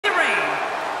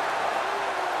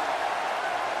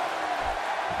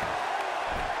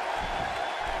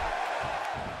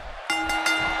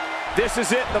This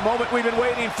is it, the moment we've been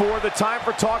waiting for. The time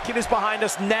for talking is behind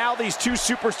us. Now these two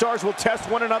superstars will test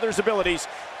one another's abilities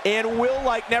and will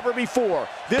like never before.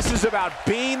 This is about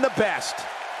being the best.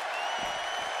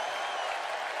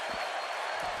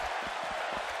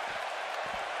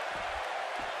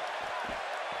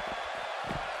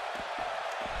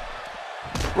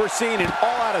 We're seeing an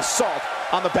all-out assault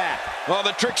on the back. Well,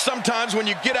 the trick sometimes when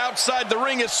you get outside the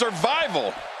ring is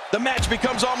survival. The match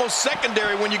becomes almost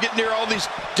secondary when you get near all these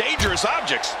dangerous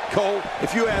objects. Cole,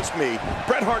 if you ask me,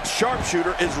 Bret Hart's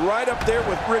sharpshooter is right up there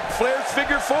with Ric Flair's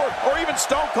figure four or even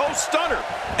Stone Cold's stunner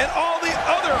and all the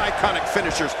other iconic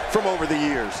finishers from over the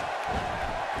years.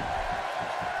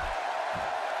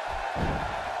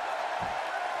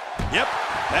 Yep,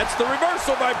 that's the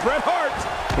reversal by Bret Hart.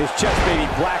 His chest may be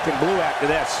black and blue after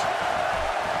this.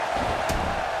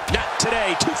 Not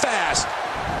today, too fast.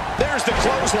 There's the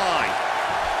clothesline.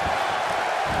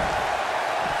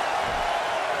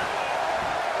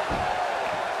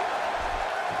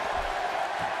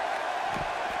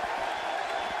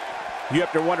 You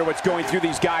have to wonder what's going through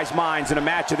these guys' minds in a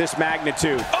match of this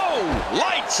magnitude. Oh,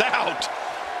 lights out.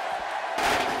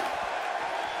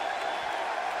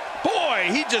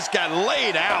 Boy, he just got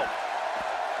laid out.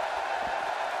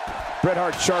 Bret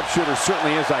Hart's sharpshooter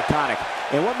certainly is iconic.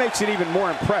 And what makes it even more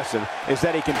impressive is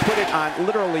that he can put it on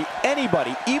literally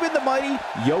anybody, even the mighty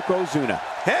Yokozuna.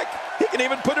 Heck, he can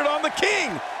even put it on the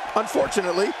King.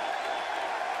 Unfortunately,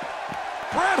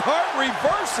 Bret Hart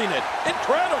reversing it.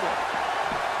 Incredible.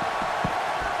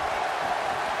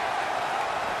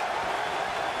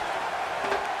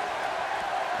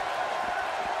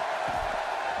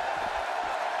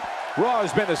 Raw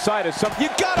has been the site of some... You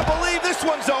gotta believe this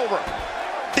one's over.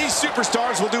 These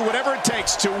superstars will do whatever it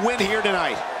takes to win here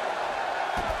tonight.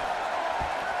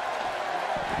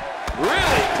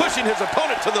 Really pushing his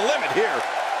opponent to the limit here.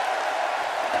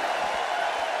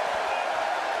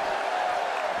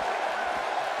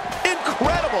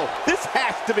 Incredible! This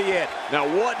has to be it. Now,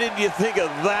 what did you think of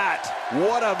that?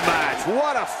 What a match.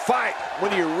 What a fight.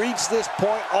 When you reach this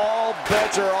point, all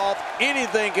bets are off.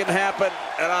 Anything can happen,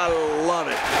 and I love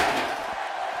it.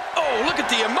 Oh, look at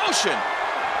the emotion.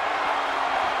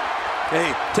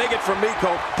 Hey, take it from me,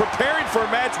 Cole. Preparing for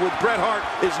a match with Bret Hart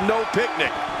is no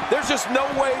picnic. There's just no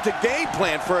way to game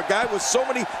plan for a guy with so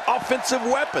many offensive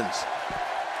weapons.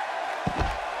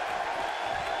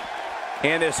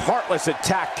 And this heartless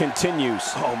attack continues.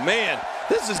 Oh, man,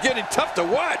 this is getting tough to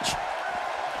watch.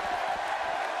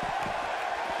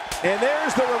 And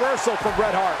there's the reversal from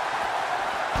Bret Hart.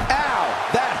 Ow,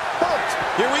 that hurt.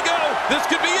 Here we go. This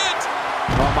could be it.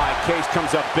 Oh, my case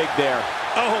comes up big there.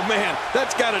 Oh, man,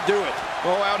 that's got to do it.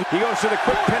 Oh, out. He goes for the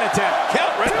quick pin attempt.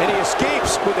 Count, right? And he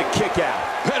escapes with a kick out.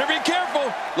 Better be careful.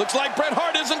 Looks like Bret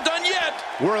Hart isn't done yet.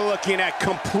 We're looking at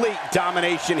complete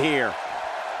domination here.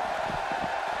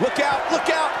 Look out, look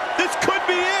out. This could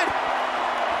be it.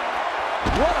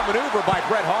 What a maneuver by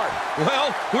Bret Hart.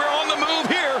 Well, we're on the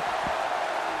move here.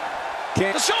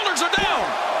 The shoulders are down.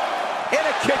 And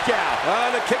a kick out.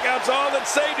 The kick out's all that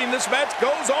saved him. This match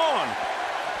goes on.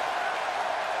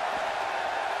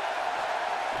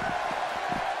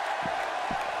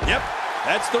 Yep,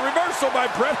 that's the reversal by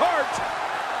Bret Hart.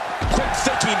 Quick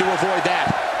thinking to avoid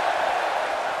that.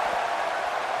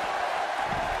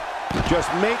 Just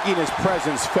making his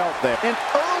presence felt there. An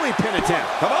early pin attempt.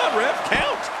 Come on, ref,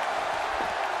 count.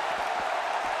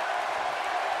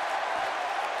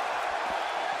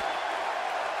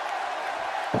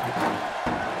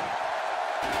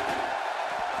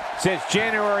 Since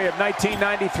January of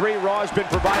 1993, Raw has been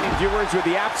providing viewers with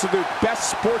the absolute best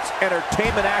sports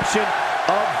entertainment action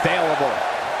available.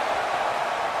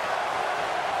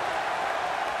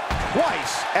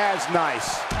 Twice as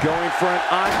nice. Going for an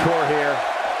encore here.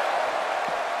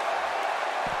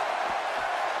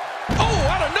 Oh,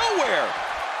 out of nowhere.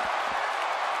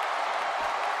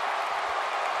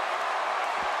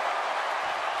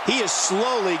 He is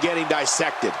slowly getting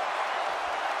dissected.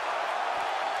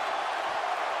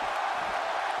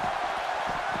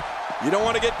 You don't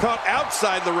want to get caught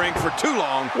outside the ring for too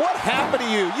long. What happened to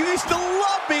you? You used to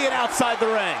love being outside the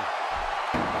ring.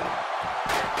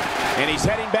 And he's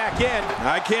heading back in.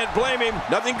 I can't blame him.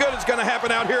 Nothing good is going to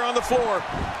happen out here on the floor.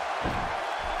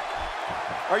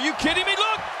 Are you kidding me?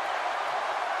 Look!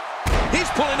 He's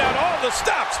pulling out all the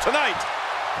stops tonight.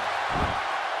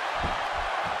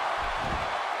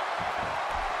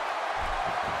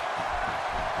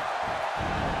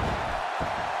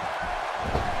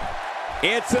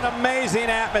 It's an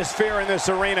amazing atmosphere in this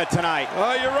arena tonight.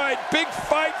 Oh, you're right. Big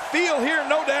fight feel here,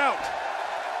 no doubt.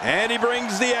 And he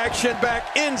brings the action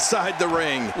back inside the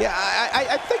ring. Yeah,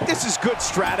 I think this is good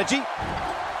strategy.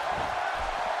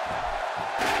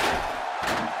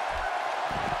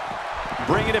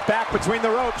 Bringing it back between the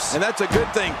ropes. And that's a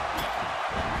good thing.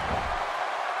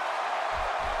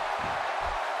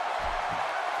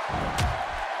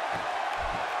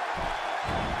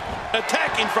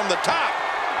 Attacking from the top.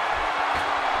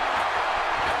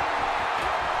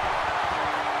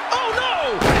 Oh,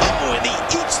 no! Oh, and he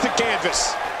eats the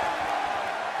canvas.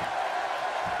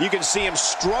 You can see him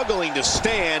struggling to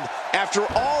stand after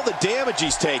all the damage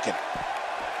he's taken.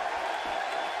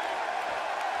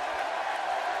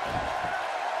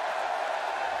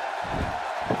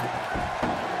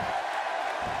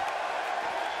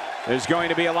 There's going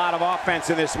to be a lot of offense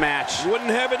in this match. Wouldn't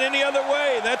have it any other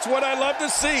way. That's what I love to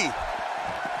see.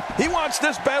 He wants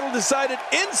this battle decided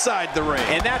inside the ring.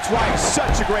 And that's why he's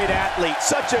such a great athlete,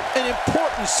 such an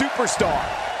important superstar.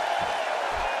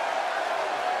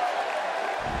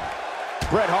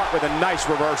 Bret Hart with a nice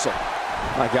reversal.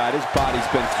 My God, his body's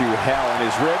been through hell, and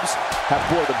his ribs have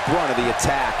bore the brunt of the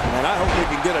attack. And I hope they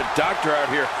can get a doctor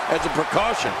out here as a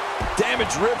precaution.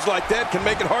 Damaged ribs like that can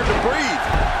make it hard to breathe.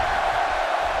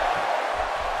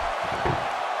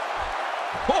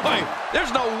 Boy,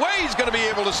 there's no way he's going to be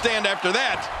able to stand after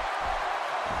that.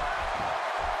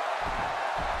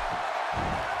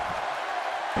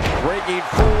 Breaking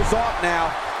fools off now.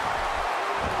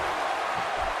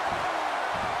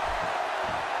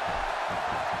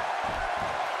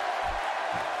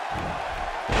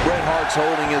 Bret Hart's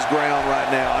holding his ground right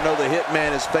now. I know the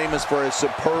Hitman is famous for his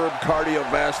superb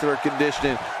cardiovascular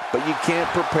conditioning, but you can't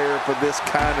prepare for this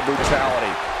kind of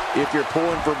brutality. If you're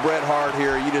pulling for Bret Hart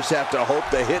here, you just have to hope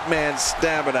the Hitman's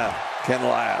stamina can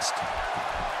last.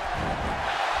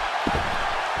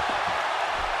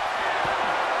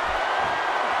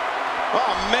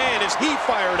 Oh, man, is he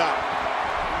fired up.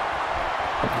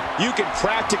 You can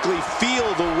practically feel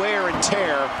the wear and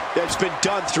tear that's been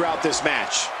done throughout this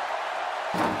match.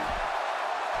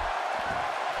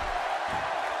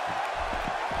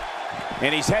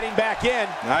 And he's heading back in.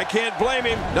 I can't blame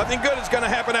him. Nothing good is going to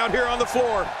happen out here on the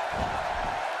floor.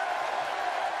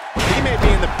 He may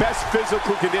be in the best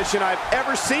physical condition I've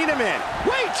ever seen him in.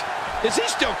 Wait, is he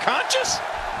still conscious?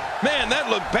 Man,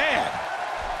 that looked bad.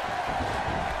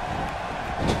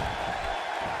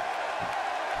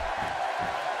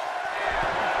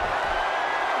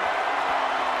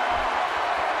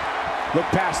 Look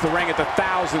past the ring at the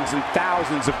thousands and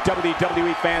thousands of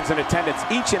WWE fans in attendance.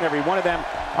 Each and every one of them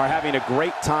are having a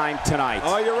great time tonight.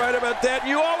 Oh, you're right about that.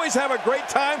 You always have a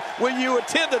great time when you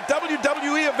attend a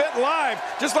WWE event live,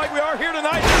 just like we are here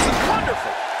tonight. This is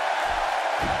wonderful.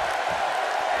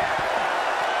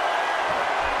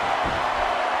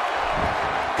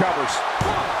 Covers.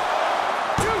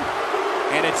 1,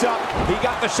 2. And it's up. He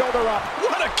got the shoulder up.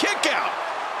 What a kick out.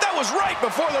 That was right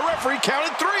before the referee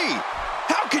counted 3.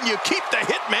 How can you keep the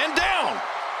Hitman down?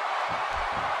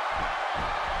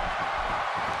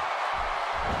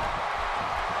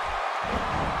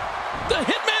 The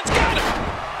Hitman's got him.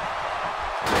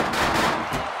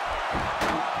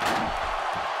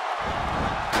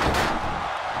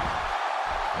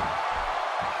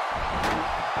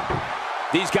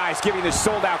 These guys giving this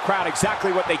sold-out crowd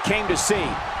exactly what they came to see.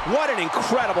 What an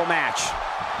incredible match.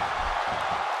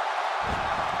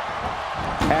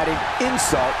 Adding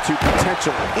insult to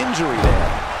potential injury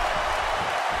there.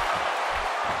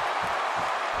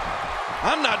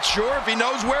 I'm not sure if he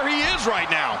knows where he is right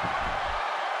now.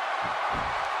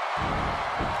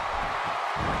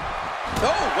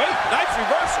 Oh, wait, nice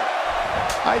reversal.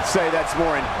 I'd say that's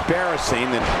more embarrassing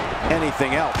than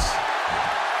anything else.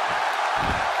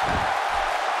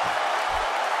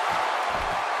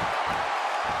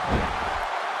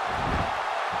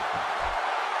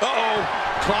 Uh-oh,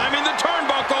 climbing the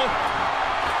turnbuckle.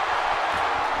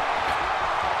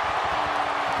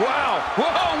 Wow,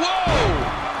 whoa, whoa!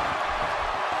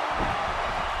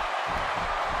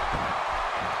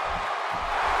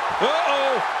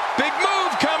 Uh-oh, big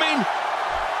move coming.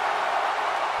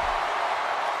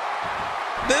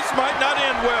 This might not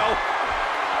end well.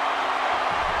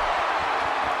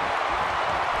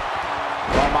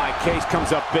 Well, my case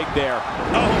comes up big there.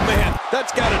 Oh, man,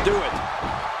 that's got to do it.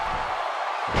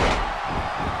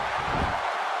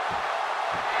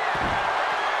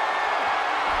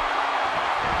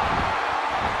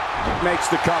 Makes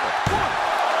the cover. 1,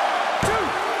 2.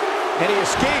 And he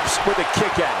escapes with a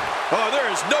kick out. Oh, there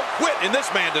is no quit in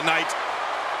this man tonight.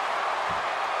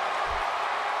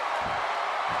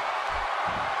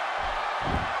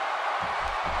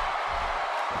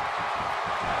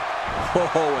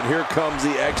 Oh, and here comes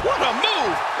the X. What a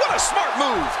move! What a smart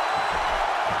move!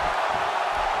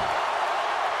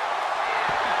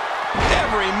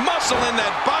 Every muscle in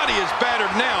that body is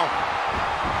battered now.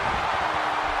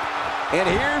 And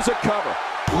here's a cover.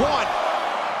 1,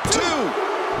 2.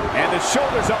 And the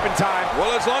shoulder's up in time.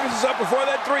 Well, as long as it's up before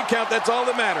that 3 count, that's all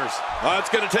that matters. It's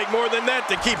going to take more than that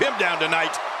to keep him down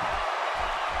tonight.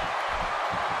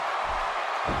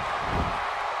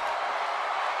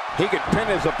 He could pin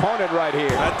his opponent right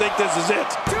here. I think this is it.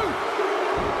 2,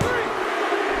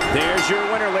 3. There's your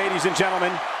winner, ladies and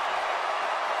gentlemen.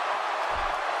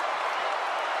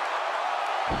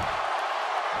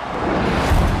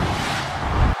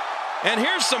 And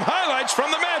here's some highlights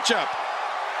from the matchup.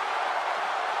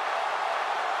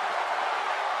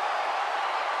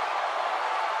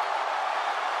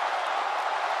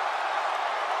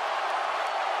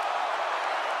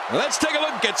 Let's take a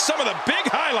look at some of the big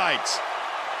highlights.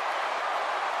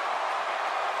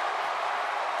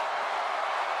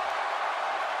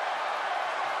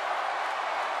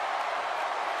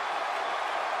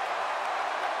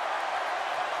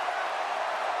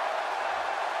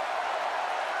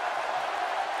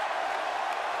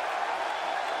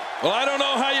 Well, I don't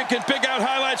know how you can pick out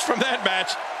highlights from that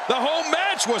match. The whole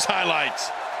match was highlights.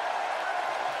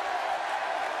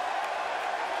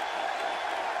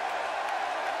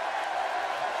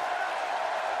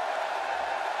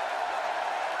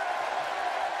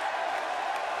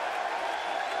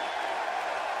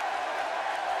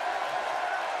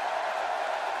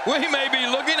 We may be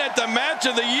looking at the match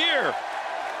of the year.